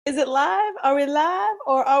Is it live? Are we live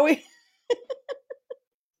or are we?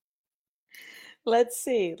 Let's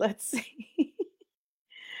see. Let's see.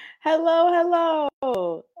 Hello,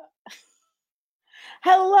 hello.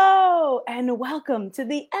 Hello, and welcome to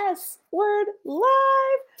the S Word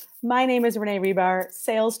Live. My name is Renee Rebar,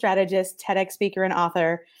 sales strategist, TEDx speaker, and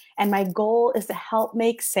author. And my goal is to help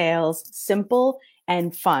make sales simple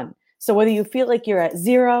and fun. So whether you feel like you're at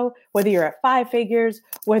zero, whether you're at five figures,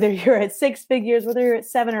 whether you're at six figures, whether you're at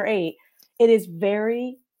seven or eight, it is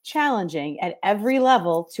very challenging at every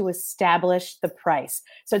level to establish the price.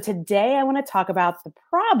 So today I want to talk about the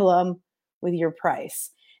problem with your price.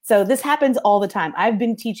 So this happens all the time. I've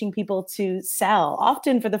been teaching people to sell,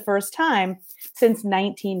 often for the first time, since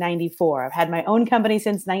 1994. I've had my own company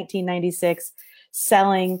since 1996,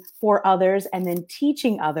 selling for others and then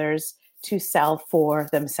teaching others to sell for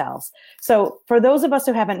themselves. So for those of us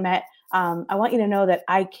who haven't met, I want you to know that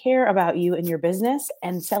I care about you and your business,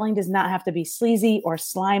 and selling does not have to be sleazy or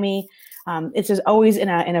slimy. It's just always in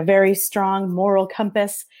a very strong moral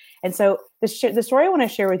compass. And so the story I want to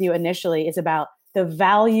share with you initially is about the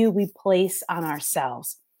value we place on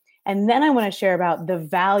ourselves. And then I want to share about the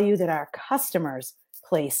value that our customers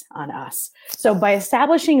place on us. So by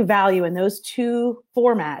establishing value in those two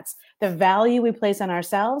formats, the value we place on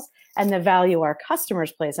ourselves and the value our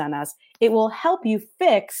customers place on us, it will help you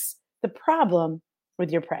fix the problem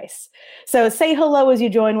with your price. So say hello as you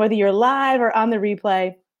join, whether you're live or on the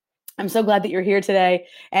replay. I'm so glad that you're here today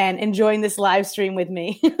and enjoying this live stream with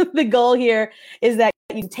me. The goal here is that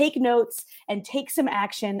you take notes and take some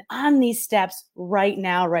action on these steps right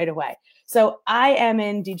now, right away. So I am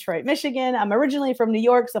in Detroit, Michigan. I'm originally from New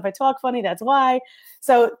York, so if I talk funny, that's why.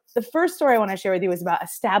 So the first story I want to share with you is about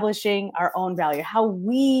establishing our own value, how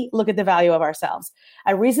we look at the value of ourselves.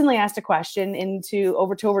 I recently asked a question to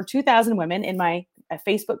over 2,000 women in my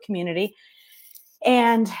Facebook community,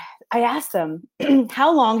 and I asked them,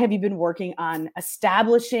 how long have you been working on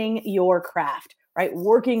establishing your craft, right?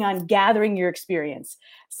 Working on gathering your experience.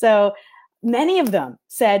 So many of them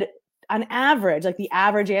said on average, like the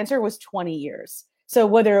average answer was 20 years. So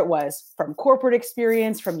whether it was from corporate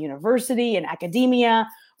experience, from university and academia,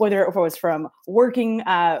 whether it was from working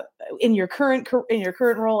in your current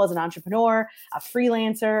role as an entrepreneur, a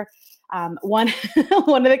freelancer, one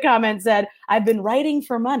of the comments said, "I've been writing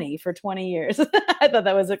for money for 20 years." I thought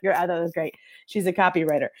that was great. She's a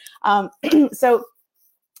copywriter. So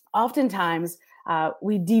oftentimes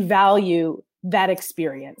we devalue that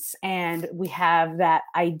experience, and we have that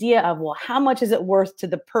idea of, well, how much is it worth to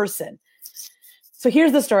the person? So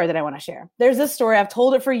here's the story that I want to share. There's this story. I've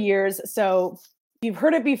told it for years. So you've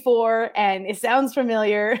heard it before and it sounds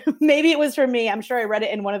familiar. Maybe it was for me. I'm sure I read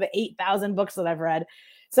it in one of the 8,000 books that I've read.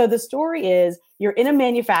 So the story is, you're in a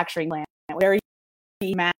manufacturing plant where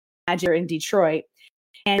you're in Detroit,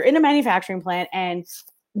 and you're in a manufacturing plant, and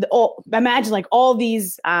imagine like all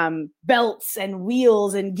these belts and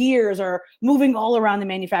wheels and gears are moving all around the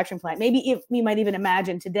manufacturing plant. Maybe you might even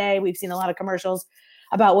imagine today, we've seen a lot of commercials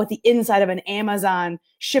about what the inside of an Amazon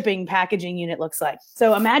shipping packaging unit looks like.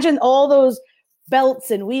 So imagine all those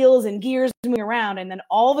belts and wheels and gears moving around, and then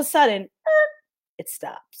all of a sudden, it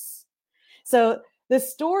stops. So the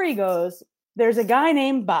story goes, there's a guy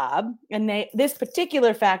named Bob, and this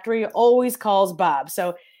particular factory always calls Bob.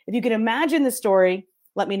 So if you can imagine the story,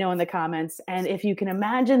 let me know in the comments. And if you can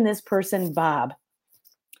imagine this person, Bob,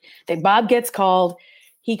 that Bob gets called,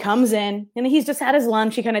 he comes in and he's just had his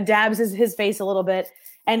lunch. He kind of dabs his face a little bit,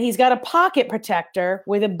 and he's got a pocket protector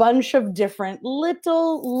with a bunch of different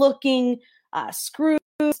little looking screws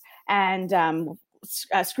and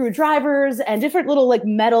screwdrivers and different little like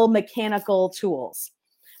metal mechanical tools.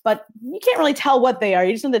 But you can't really tell what they are.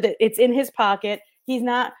 You just know that it's in his pocket. He's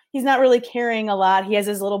not really carrying a lot. He has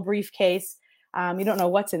his little briefcase. You don't know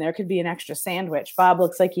what's in there. It could be an extra sandwich. Bob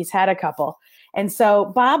looks like he's had a couple. And so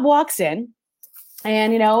Bob walks in,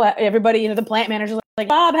 and, everybody, the plant manager's like,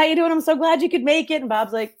 "Bob, how you doing? I'm so glad you could make it." And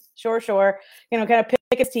Bob's like, sure. Kind of pick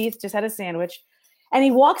his teeth, just had a sandwich. And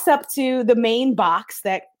he walks up to the main box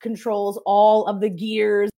that controls all of the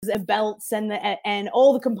gears and belts and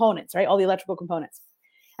all the components, right? All the electrical components.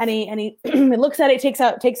 And he looks at it, takes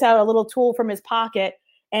out a little tool from his pocket,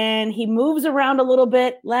 and he moves around a little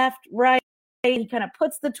bit, left, right. He kind of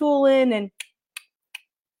puts the tool in and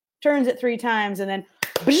turns it 3 times, and then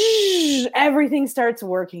everything starts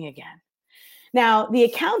working again. Now, the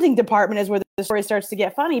accounting department is where the story starts to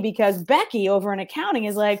get funny, because Becky over in accounting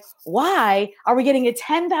is like, why are we getting a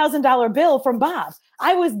 $10,000 bill from Bob?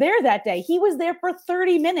 I was there that day. He was there for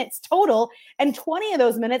 30 minutes total, and 20 of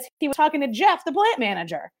those minutes he was talking to Jeff, the plant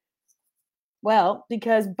manager. Well,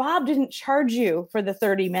 because Bob didn't charge you for the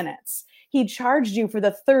 30 minutes. He charged you for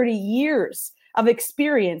the 30 years of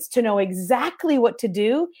experience to know exactly what to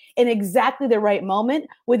do in exactly the right moment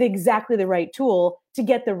with exactly the right tool to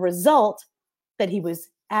get the result that he was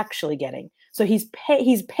actually getting. So he's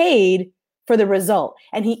paid for the result,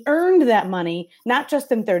 and he earned that money not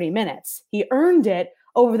just in 30 minutes. He earned it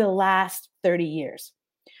over the last 30 years.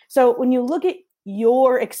 So when you look at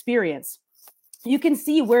your experience, you can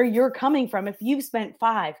see where you're coming from. If you've spent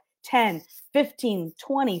 5, 10, 15,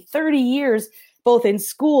 20, 30 years, both in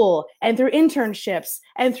school and through internships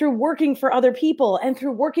and through working for other people and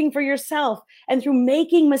through working for yourself and through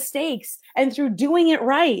making mistakes and through doing it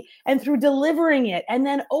right and through delivering it and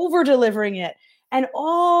then over delivering it, and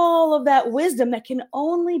all of that wisdom that can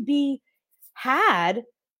only be had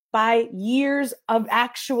by years of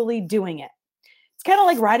actually doing it. It's kind of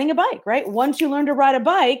like riding a bike, right? Once you learn to ride a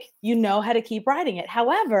bike, you know how to keep riding it.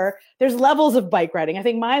 However, there's levels of bike riding. I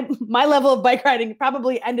think my level of bike riding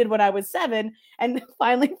probably ended when I was 7 and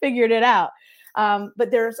finally figured it out.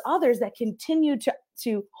 But there's others that continue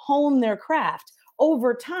to hone their craft.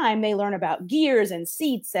 Over time, they learn about gears and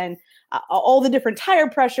seats and all the different tire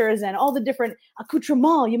pressures and all the different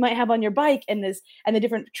accoutrements you might have on your bike and the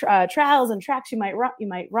different trails and tracks you might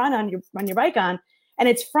run on your bike on. And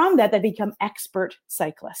it's from that they become expert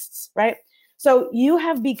cyclists, right? So you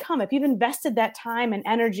have become, if you've invested that time and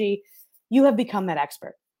energy, you have become that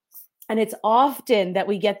expert. And it's often that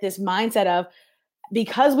we get this mindset of,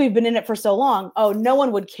 because we've been in it for so long, oh, no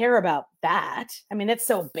one would care about that. I mean, it's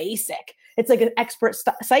so basic. It's like an expert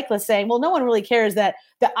cyclist saying, well, no one really cares that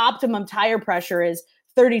the optimum tire pressure is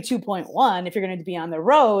 32.1 if you're going to be on the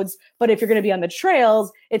roads, but if you're going to be on the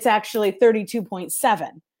trails, it's actually 32.7.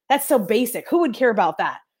 That's so basic. Who would care about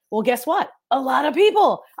that? Well, guess what? A lot of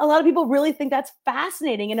people really think that's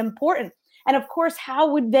fascinating and important. And of course,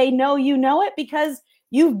 how would they know you know it? Because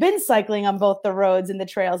you've been cycling on both the roads and the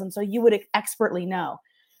trails. And so you would expertly know.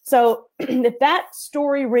 So if that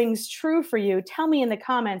story rings true for you, tell me in the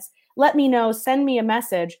comments, let me know, send me a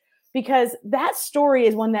message, because that story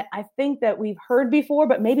is one that I think that we've heard before,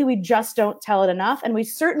 but maybe we just don't tell it enough. And we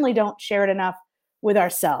certainly don't share it enough with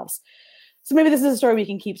ourselves. So maybe this is a story we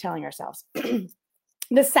can keep telling ourselves.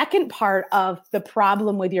 The second part of the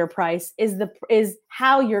problem with your price is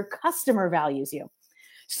how your customer values you.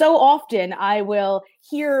 So often I will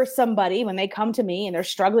hear somebody when they come to me and they're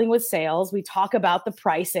struggling with sales, we talk about the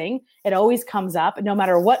pricing. It always comes up no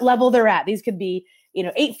matter what level they're at. These could be,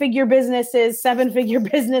 8-figure businesses, 7-figure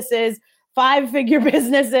businesses, 5-figure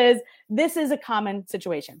businesses. This is a common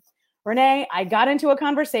situation. Renee, I got into a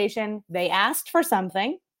conversation. They asked for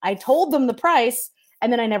something. I told them the price,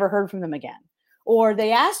 and then I never heard from them again. Or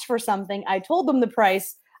they asked for something. I told them the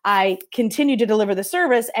price. I continued to deliver the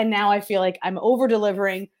service, and now I feel like I'm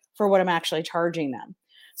over-delivering for what I'm actually charging them.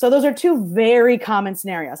 So those are two very common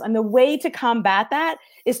scenarios. And the way to combat that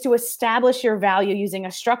is to establish your value using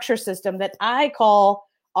a structure system that I call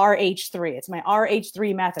RH3. It's my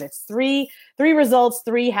RH3 method. It's three results,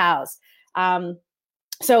 3 hows.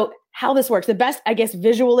 So how this works, the best, I guess,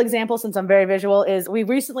 visual example, since I'm very visual, is we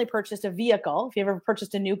recently purchased a vehicle. If you ever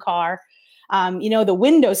purchased a new car, the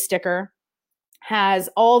window sticker has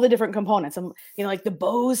all the different components. Like the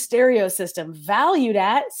Bose stereo system valued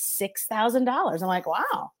at $6,000. I'm like,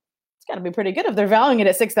 wow, it's got to be pretty good if they're valuing it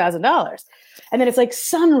at $6,000. And then it's like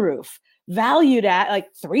sunroof valued at like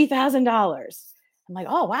 $3,000. I'm like,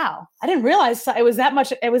 oh, wow. I didn't realize it was that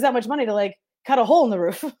much. It was that much money to like cut a hole in the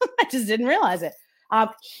roof. I just didn't realize it.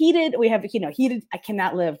 Heated. We have, heated. I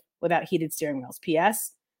cannot live without heated steering wheels.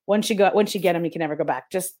 P.S. Once you get them, you can never go back.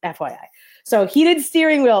 Just FYI. So heated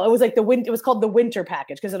steering wheel. It was like it was called the winter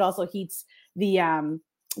package because it also heats the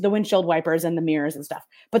windshield wipers and the mirrors and stuff.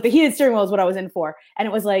 But the heated steering wheel is what I was in for, and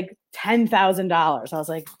it was like $10,000. I was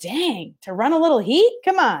like, dang, to run a little heat?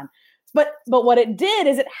 Come on. But what it did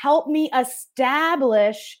is it helped me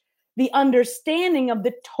establish the understanding of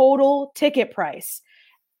the total ticket price.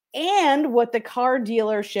 And what the car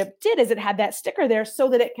dealership did is it had that sticker there so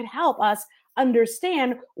that it could help us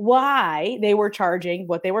understand why they were charging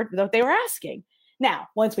what they were asking. Now,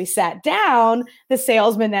 once we sat down, the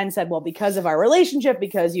salesman then said, well, because of our relationship,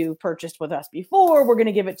 because you purchased with us before, we're going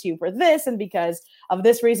to give it to you for this. And because of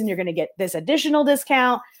this reason, you're going to get this additional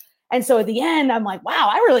discount. And so at the end, I'm like, wow,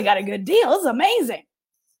 I really got a good deal. This is amazing.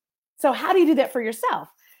 So how do you do that for yourself?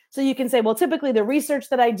 So you can say, well, typically the research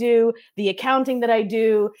that I do, the accounting that I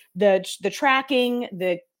do, the tracking,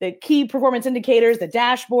 the key performance indicators, the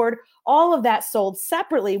dashboard, all of that sold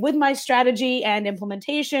separately with my strategy and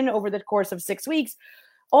implementation over the course of 6 weeks.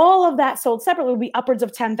 All of that sold separately would be upwards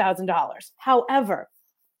of $10,000. However,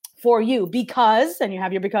 for you, because, and you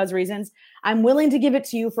have your because reasons, I'm willing to give it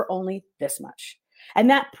to you for only this much. And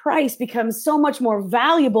that price becomes so much more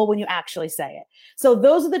valuable when you actually say it. So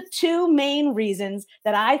those are the two main reasons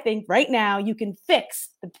that I think right now you can fix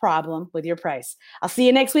the problem with your price. I'll see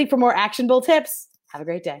you next week for more actionable tips. Have a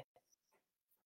great day.